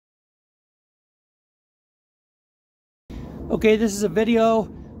Okay, this is a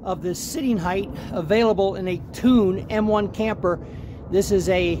video of the sitting height available in a Tune M1 camper. This is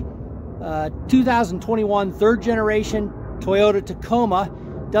a 2021 third generation Toyota Tacoma.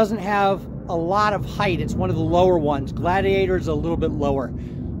 Doesn't have a lot of height. It's one of the lower ones. Gladiator is a little bit lower.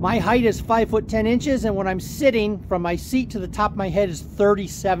 My height is 5 foot 10 inches, and when I'm sitting, from my seat to the top of my head is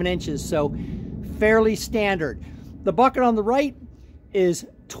 37 inches, so fairly standard. The bucket on the right is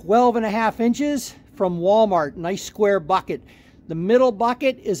 12.5 inches from Walmart, nice square bucket. The middle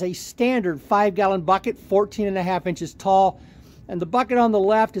bucket is a standard 5-gallon bucket, 14.5 inches tall. And the bucket on the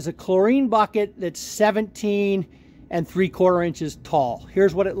left is a chlorine bucket that's 17 3/4 inches tall.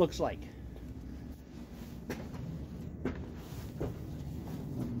 Here's what it looks like.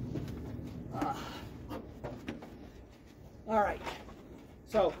 All right,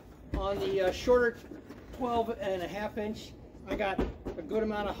 so on the shorter 12.5 inch, I got a good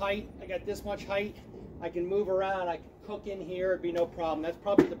amount of height. I got this much height. I can move around. I can cook in here. It'd be no problem. That's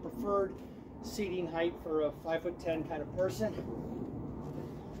probably the preferred seating height for a 5 foot 10 kind of person.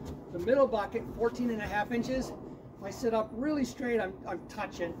 The middle bucket, 14.5 inches. If I sit up really straight, I'm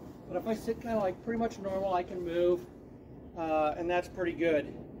touching. But if I sit kind of like pretty much normal, I can move, and that's pretty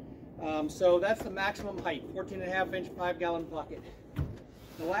good. So that's the maximum height, 14.5 inch, 5-gallon bucket.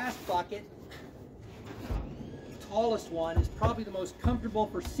 The last bucket, the tallest one, is probably the most comfortable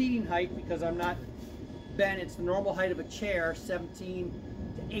for seating height because I'm not bent. It's the normal height of a chair, 17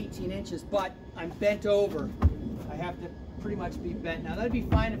 to 18 inches, but I'm bent over. I have to pretty much be bent. Now that'd be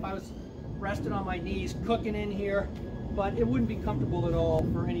fine if I was rested on my knees, cooking in here, but it wouldn't be comfortable at all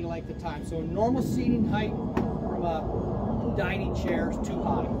for any length of time. So normal seating height from a dining chair is too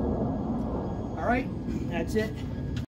high. All right, that's it.